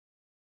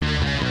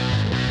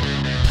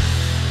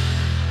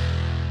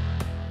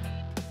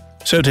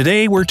So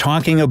today we're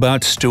talking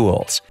about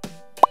stools.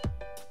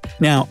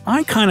 Now,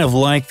 I kind of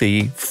like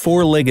the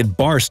four-legged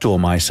bar stool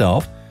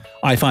myself.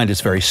 I find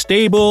it's very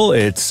stable,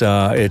 it's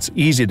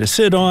easy to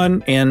sit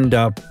on, and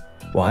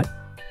what?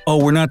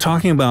 Oh, we're not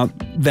talking about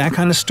that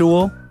kind of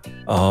stool?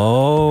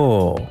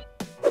 Oh.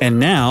 And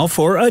now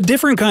for a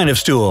different kind of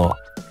stool.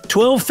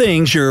 12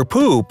 things your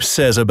poop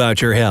says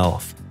about your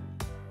health.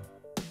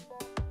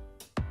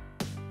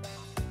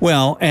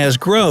 Well, as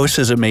gross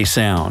as it may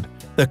sound,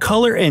 the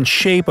color and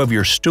shape of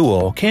your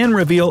stool can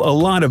reveal a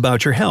lot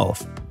about your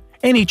health.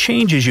 Any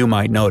changes you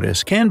might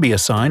notice can be a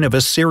sign of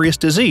a serious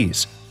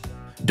disease.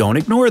 Don't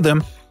ignore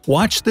them.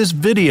 Watch this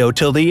video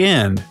till the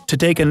end to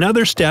take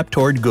another step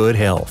toward good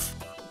health.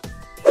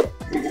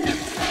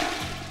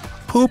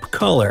 Poop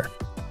color.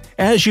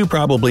 As you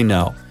probably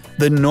know,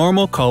 the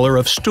normal color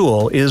of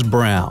stool is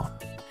brown.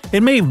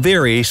 It may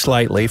vary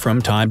slightly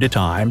from time to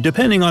time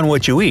depending on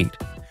what you eat,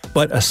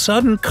 but a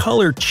sudden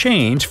color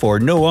change for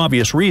no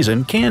obvious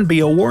reason can be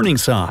a warning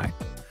sign.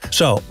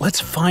 So let's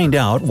find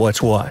out what's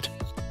what.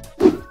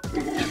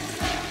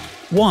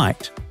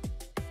 White.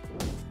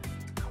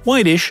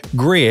 Whitish,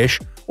 grayish,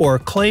 or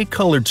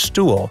clay-colored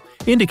stool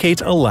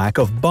indicates a lack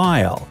of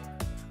bile.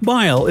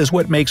 Bile is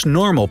what makes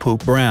normal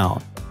poop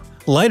brown.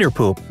 Lighter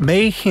poop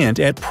may hint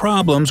at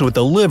problems with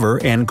the liver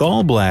and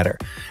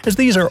gallbladder, as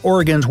these are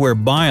organs where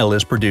bile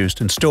is produced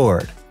and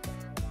stored.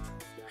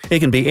 It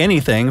can be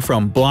anything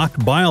from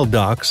blocked bile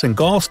ducts and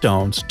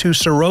gallstones to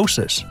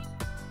cirrhosis.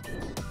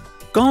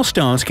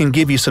 Gallstones can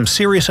give you some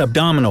serious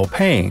abdominal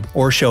pain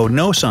or show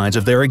no signs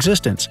of their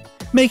existence,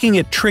 making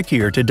it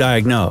trickier to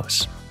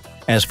diagnose.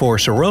 As for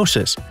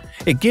cirrhosis,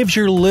 it gives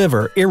your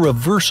liver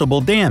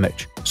irreversible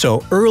damage,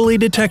 so early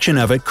detection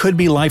of it could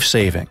be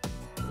life-saving.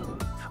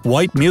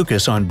 White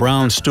mucus on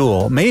brown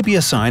stool may be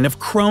a sign of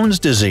Crohn's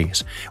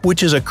disease,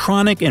 which is a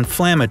chronic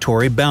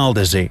inflammatory bowel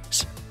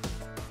disease.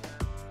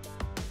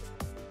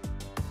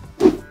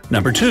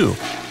 Number 2.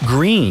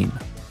 Green.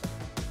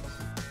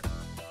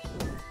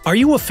 Are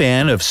you a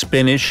fan of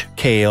spinach,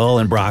 kale,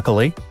 and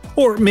broccoli?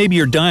 Or maybe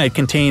your diet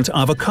contains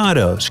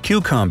avocados,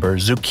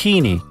 cucumbers,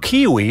 zucchini,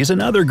 kiwis,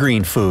 and other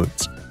green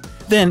foods.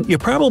 Then you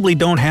probably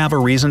don't have a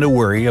reason to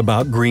worry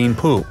about green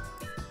poop.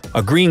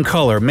 A green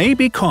color may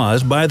be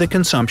caused by the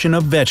consumption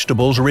of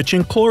vegetables rich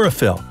in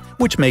chlorophyll,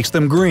 which makes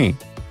them green,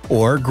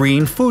 or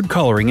green food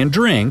coloring in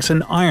drinks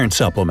and iron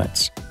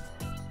supplements.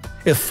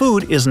 If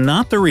food is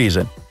not the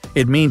reason,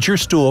 it means your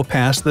stool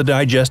passed the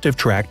digestive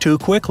tract too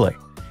quickly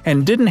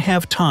and didn't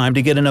have time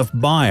to get enough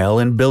bile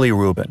and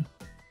bilirubin.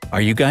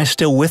 Are you guys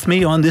still with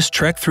me on this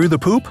trek through the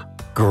poop?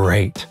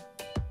 Great!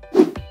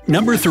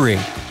 Number 3.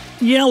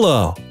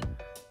 Yellow.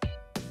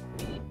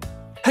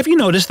 Have you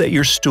noticed that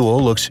your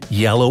stool looks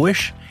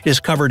yellowish, is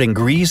covered in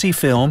greasy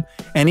film,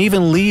 and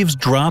even leaves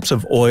drops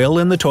of oil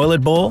in the toilet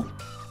bowl?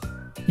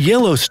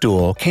 Yellow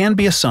stool can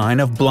be a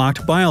sign of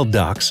blocked bile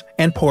ducts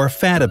and poor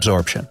fat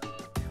absorption.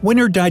 When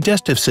your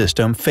digestive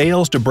system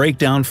fails to break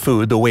down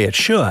food the way it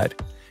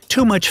should,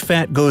 too much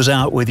fat goes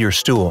out with your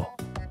stool.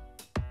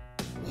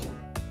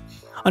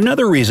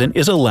 Another reason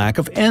is a lack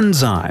of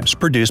enzymes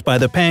produced by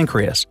the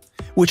pancreas,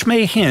 which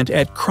may hint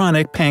at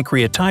chronic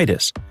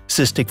pancreatitis,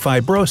 cystic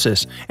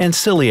fibrosis, and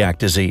celiac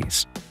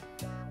disease.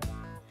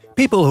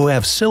 People who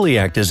have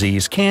celiac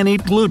disease can't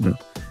eat gluten,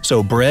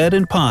 so bread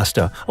and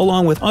pasta,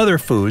 along with other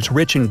foods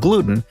rich in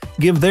gluten,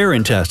 give their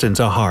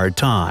intestines a hard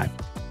time.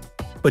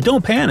 But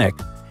don't panic.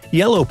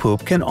 Yellow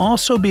poop can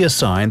also be a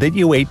sign that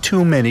you ate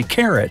too many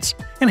carrots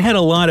and had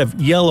a lot of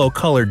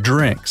yellow-colored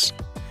drinks.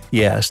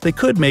 Yes, they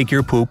could make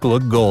your poop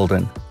look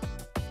golden.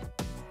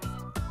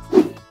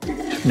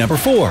 Number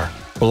 4.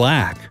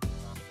 Black.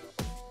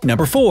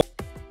 Number 4.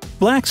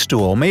 Black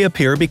stool may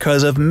appear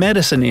because of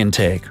medicine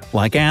intake,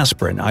 like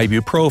aspirin,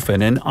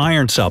 ibuprofen, and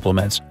iron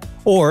supplements,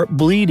 or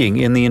bleeding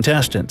in the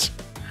intestines.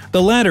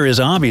 The latter is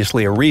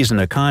obviously a reason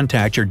to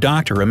contact your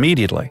doctor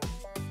immediately.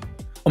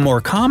 A more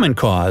common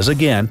cause,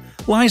 again,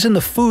 lies in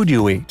the food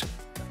you eat.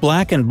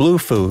 Black and blue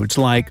foods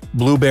like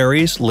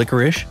blueberries,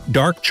 licorice,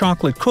 dark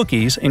chocolate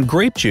cookies, and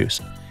grape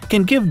juice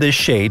can give this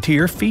shade to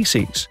your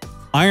feces.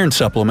 Iron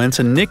supplements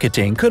and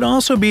nicotine could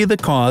also be the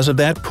cause of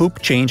that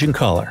poop changing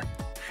color.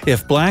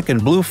 If black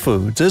and blue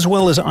foods as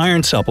well as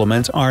iron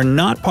supplements are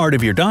not part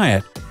of your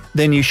diet,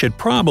 then you should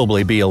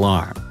probably be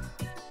alarmed.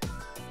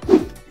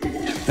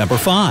 Number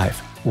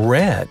 5.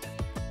 Red.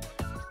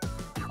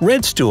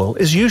 Red stool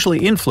is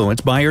usually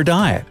influenced by your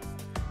diet.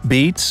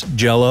 Beets,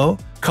 Jell-O,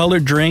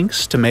 colored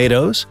drinks,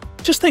 tomatoes.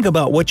 Just think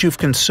about what you've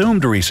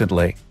consumed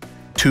recently.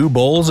 2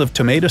 bowls of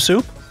tomato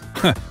soup?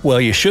 Well,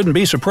 you shouldn't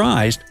be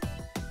surprised.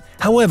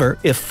 However,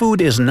 if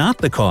food is not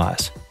the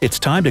cause, it's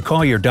time to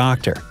call your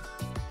doctor.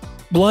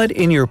 Blood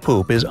in your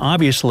poop is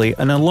obviously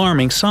an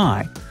alarming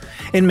sign.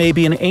 It may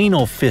be an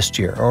anal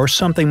fissure or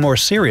something more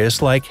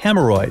serious like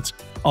hemorrhoids,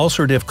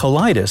 ulcerative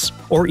colitis,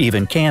 or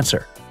even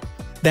cancer.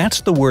 That's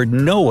the word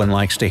no one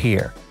likes to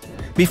hear.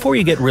 Before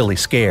you get really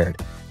scared,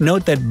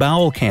 note that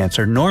bowel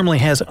cancer normally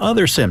has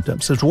other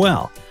symptoms as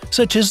well,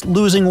 such as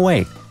losing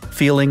weight,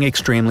 feeling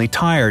extremely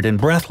tired and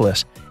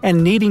breathless,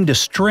 and needing to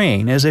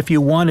strain as if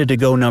you wanted to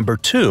go number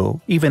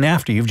 2 even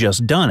after you've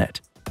just done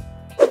it.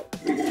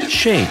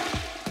 Shape.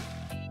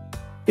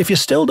 If you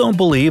still don't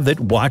believe that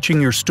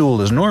watching your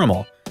stool is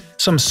normal,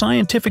 some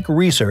scientific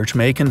research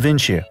may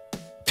convince you.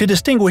 To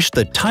distinguish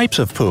the types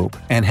of poop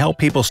and help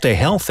people stay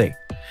healthy,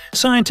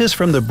 scientists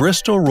from the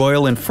Bristol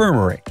Royal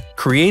Infirmary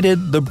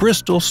created the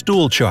Bristol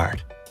Stool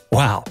Chart.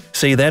 Wow,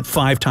 say that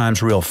 5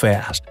 times real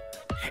fast.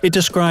 It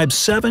describes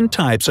 7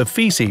 types of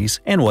feces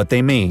and what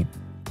they mean.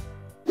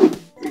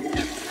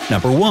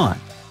 Number 1.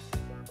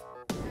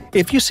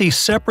 If you see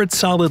separate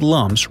solid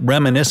lumps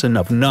reminiscent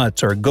of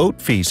nuts or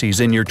goat feces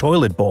in your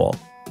toilet bowl,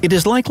 it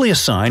is likely a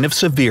sign of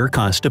severe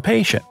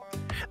constipation.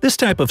 This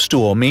type of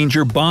stool means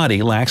your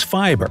body lacks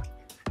fiber.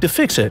 To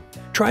fix it,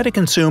 try to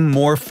consume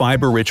more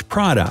fiber-rich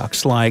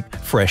products like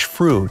fresh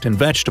fruit and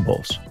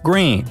vegetables,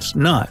 grains,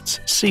 nuts,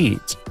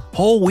 seeds,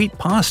 whole wheat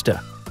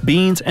pasta,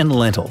 beans, and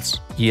lentils.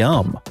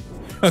 Yum!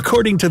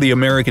 According to the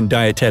American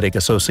Dietetic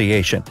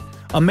Association,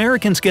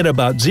 Americans get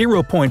about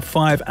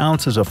 0.5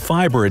 ounces of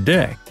fiber a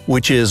day,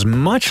 which is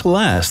much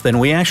less than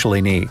we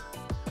actually need.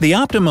 The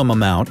optimum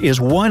amount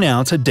is 1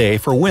 ounce a day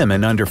for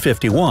women under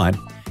 51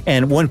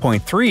 and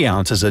 1.3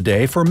 ounces a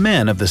day for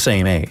men of the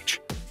same age.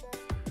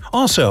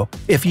 Also,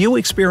 if you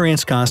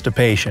experience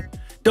constipation,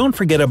 don't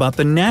forget about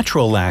the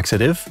natural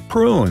laxative,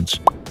 prunes.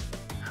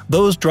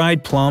 Those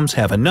dried plums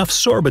have enough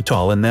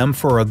sorbitol in them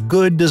for a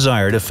good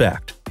desired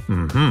effect.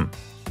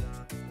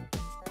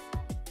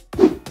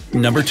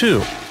 Number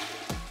 2.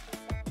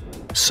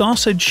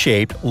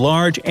 Sausage-shaped,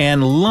 large,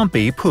 and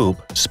lumpy poop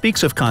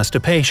speaks of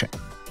constipation.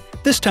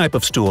 This type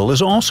of stool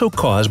is also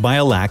caused by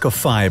a lack of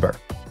fiber.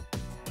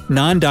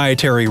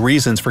 Non-dietary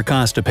reasons for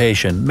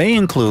constipation may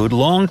include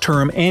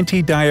long-term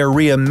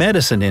anti-diarrhea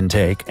medicine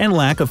intake and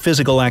lack of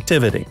physical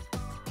activity.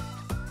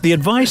 The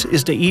advice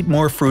is to eat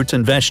more fruits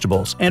and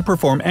vegetables and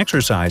perform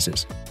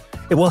exercises.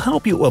 It will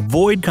help you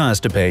avoid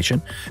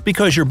constipation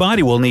because your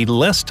body will need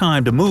less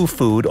time to move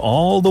food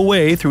all the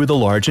way through the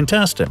large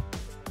intestine.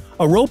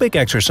 Aerobic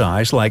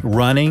exercise like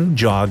running,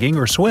 jogging,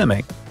 or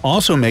swimming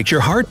also makes your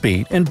heart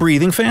beat and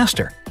breathing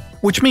faster,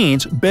 which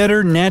means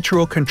better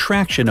natural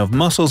contraction of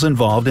muscles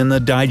involved in the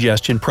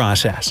digestion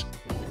process.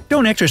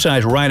 Don't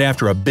exercise right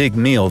after a big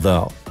meal,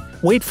 though.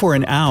 Wait for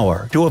an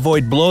hour to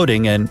avoid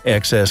bloating and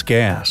excess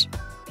gas.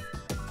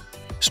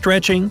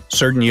 Stretching,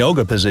 certain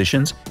yoga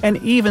positions, and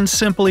even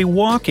simply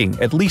walking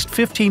at least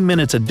 15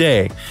 minutes a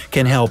day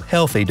can help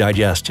healthy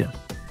digestion.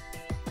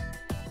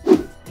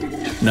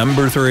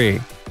 Number 3.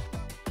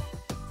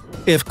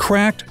 If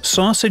cracked,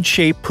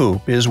 sausage-shaped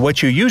poop is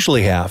what you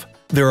usually have,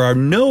 there are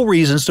no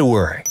reasons to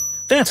worry.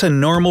 That's a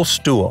normal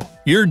stool.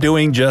 You're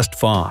doing just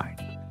fine.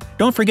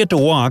 Don't forget to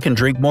walk and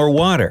drink more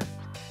water.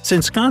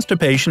 Since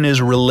constipation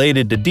is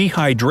related to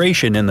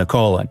dehydration in the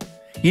colon,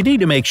 you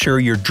need to make sure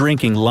you're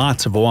drinking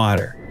lots of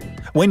water.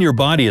 When your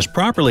body is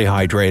properly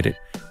hydrated,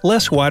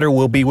 less water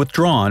will be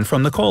withdrawn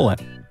from the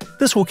colon.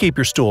 This will keep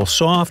your stool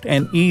soft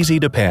and easy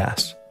to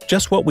pass.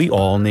 Just what we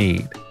all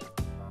need.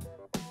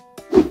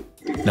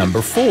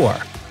 Number 4.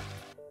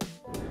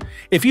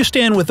 If you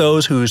stand with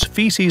those whose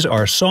feces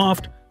are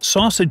soft,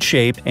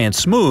 sausage-shaped, and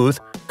smooth,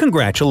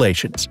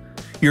 congratulations!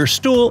 Your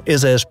stool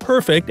is as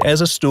perfect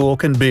as a stool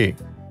can be.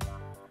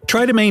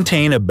 Try to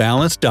maintain a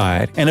balanced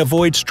diet and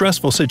avoid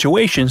stressful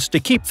situations to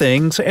keep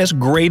things as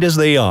great as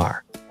they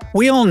are.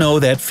 We all know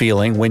that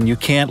feeling when you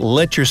can't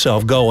let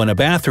yourself go on a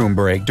bathroom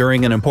break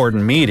during an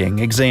important meeting,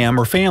 exam,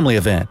 or family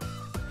event.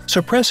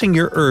 Suppressing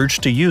your urge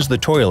to use the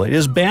toilet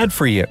is bad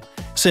for you,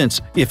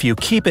 since if you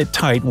keep it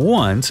tight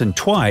once and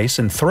twice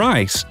and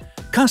thrice,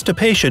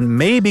 constipation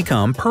may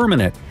become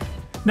permanent.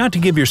 Not to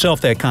give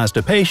yourself that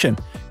constipation,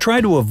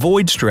 try to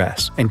avoid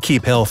stress and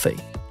keep healthy.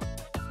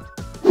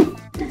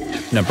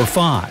 Number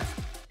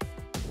 5.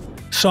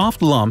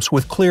 Soft lumps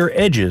with clear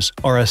edges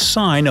are a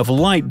sign of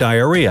light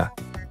diarrhea.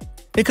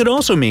 It could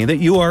also mean that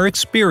you are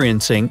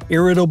experiencing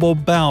irritable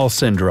bowel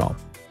syndrome.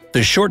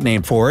 The short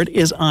name for it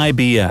is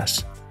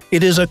IBS.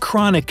 It is a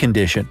chronic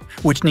condition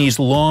which needs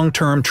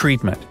long-term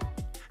treatment.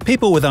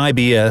 People with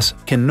IBS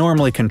can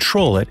normally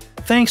control it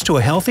thanks to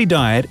a healthy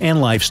diet and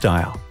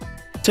lifestyle.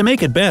 To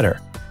make it better,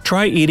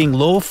 try eating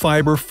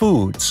low-fiber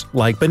foods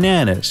like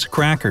bananas,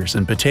 crackers,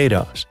 and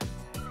potatoes.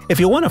 If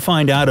you want to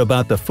find out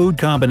about the food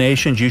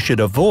combinations you should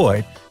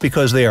avoid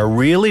because they are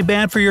really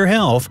bad for your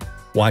health,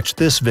 watch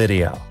this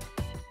video.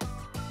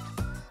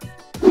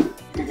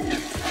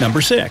 Number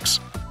 6.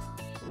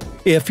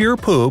 If your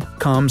poop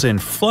comes in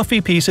fluffy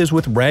pieces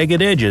with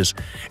ragged edges,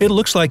 it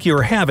looks like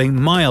you're having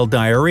mild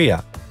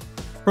diarrhea.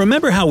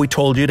 Remember how we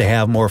told you to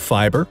have more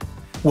fiber?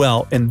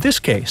 Well, in this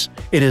case,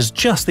 it is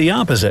just the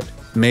opposite.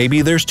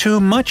 Maybe there's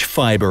too much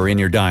fiber in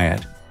your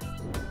diet.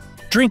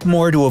 Drink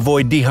more to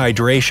avoid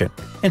dehydration,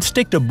 and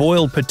stick to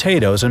boiled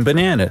potatoes and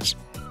bananas.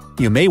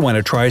 You may want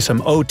to try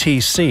some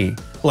OTC,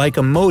 like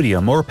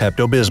Imodium or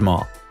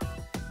Pepto-Bismol.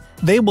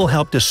 They will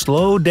help to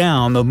slow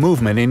down the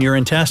movement in your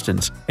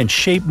intestines and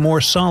shape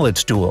more solid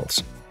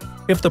stools.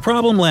 If the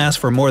problem lasts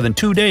for more than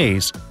 2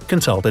 days,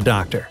 consult a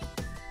doctor.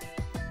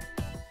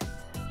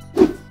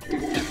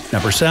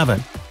 Number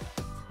 7.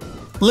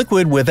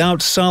 Liquid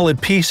without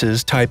solid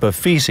pieces type of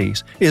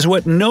feces is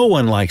what no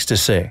one likes to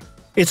see.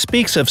 It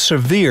speaks of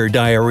severe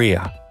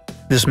diarrhea.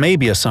 This may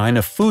be a sign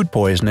of food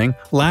poisoning,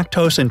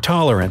 lactose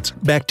intolerance,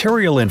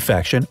 bacterial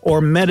infection, or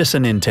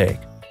medicine intake.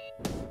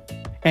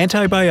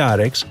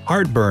 Antibiotics,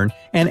 heartburn,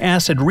 and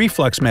acid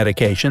reflux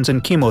medications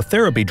and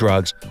chemotherapy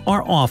drugs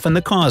are often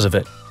the cause of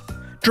it.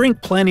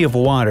 Drink plenty of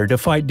water to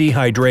fight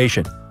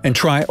dehydration, and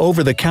try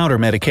over-the-counter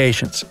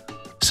medications.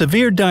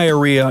 Severe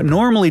diarrhea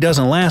normally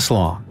doesn't last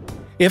long.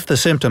 If the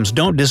symptoms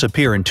don't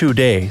disappear in 2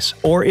 days,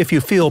 or if you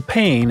feel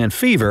pain and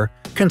fever,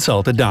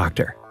 consult a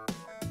doctor.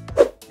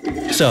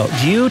 So,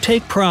 do you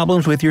take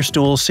problems with your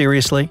stool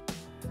seriously?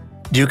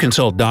 Do you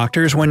consult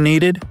doctors when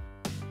needed?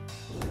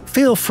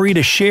 Feel free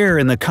to share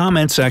in the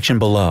comment section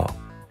below.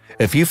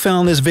 If you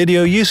found this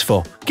video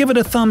useful, give it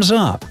a thumbs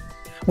up.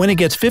 When it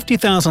gets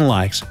 50,000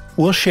 likes,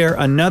 we'll share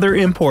another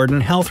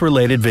important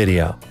health-related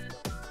video.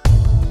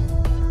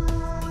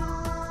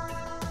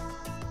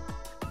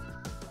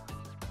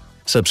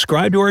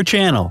 Subscribe to our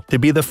channel to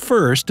be the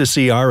first to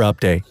see our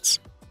updates.